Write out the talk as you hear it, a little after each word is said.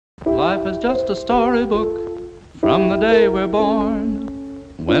life is just a storybook from the day we're born,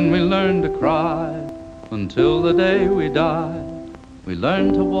 when we learn to cry, until the day we die. We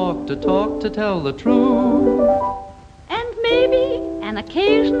learn to walk, to talk, to tell the truth, and maybe an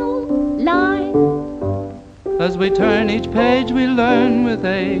occasional lie. As we turn each page, we learn with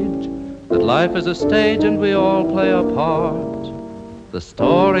age that life is a stage and we all play a part. The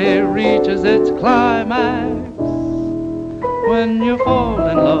story reaches its climax when you fall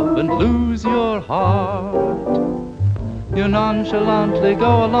in love and lose your heart. You nonchalantly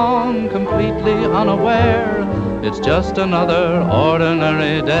go along, completely unaware it's just another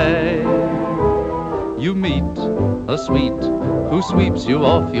ordinary day. You meet a sweet who sweeps you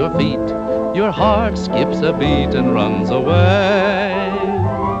off your feet. Your heart skips a beat and runs away.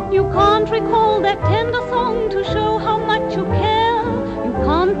 You can't recall that tender song to show how much you care. You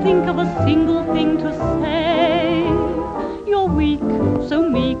can't think of a single thing to say. You're weak, so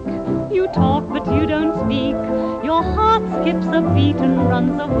meek. You talk but you don't speak. Your heart skips a beat and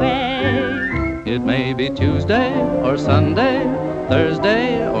runs away. It may be Tuesday or Sunday,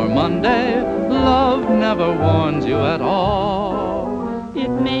 Thursday or Monday. Love never warns you at all. It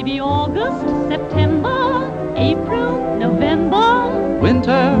may be August, September, April, November,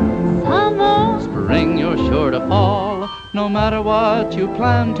 winter, summer, spring, you're sure to fall. No matter what you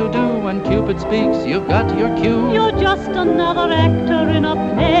plan to do, when Cupid speaks, you've got your cue. You're just another actor in a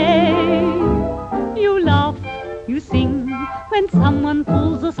play. You laugh, you sing, when someone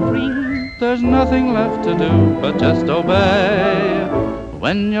pulls a string. There's nothing left to do but just obey,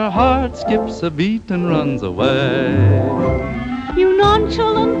 when your heart skips a beat and runs away. You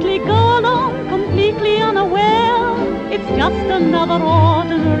nonchalantly go along, completely unaware it's just another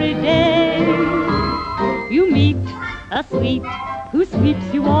ordinary day. You meet a sweet who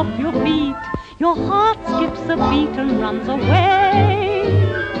sweeps you off your feet. Your heart skips a beat and runs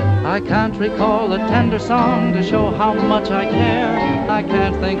away. I can't recall a tender song to show how much I care. I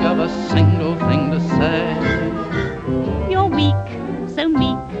can't think of a single thing to say. You're weak, so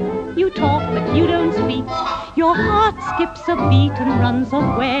meek. You talk but you don't speak. Your heart skips a beat and runs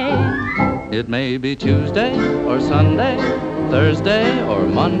away. It may be Tuesday or Sunday, Thursday or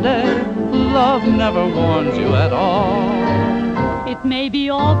Monday. Love never warns you at all. It may be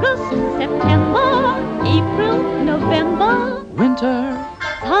August, September, April, November, winter,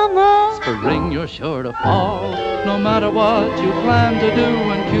 summer, spring, you're sure to fall. No matter what you plan to do,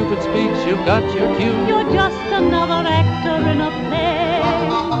 when Cupid speaks, you've got your cue. You're just another actor in a play.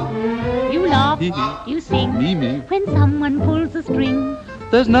 You laugh, you sing, me. When someone pulls a string.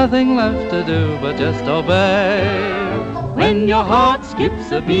 There's nothing left to do but just obey, when your heart skips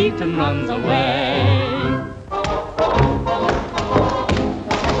a beat and runs away.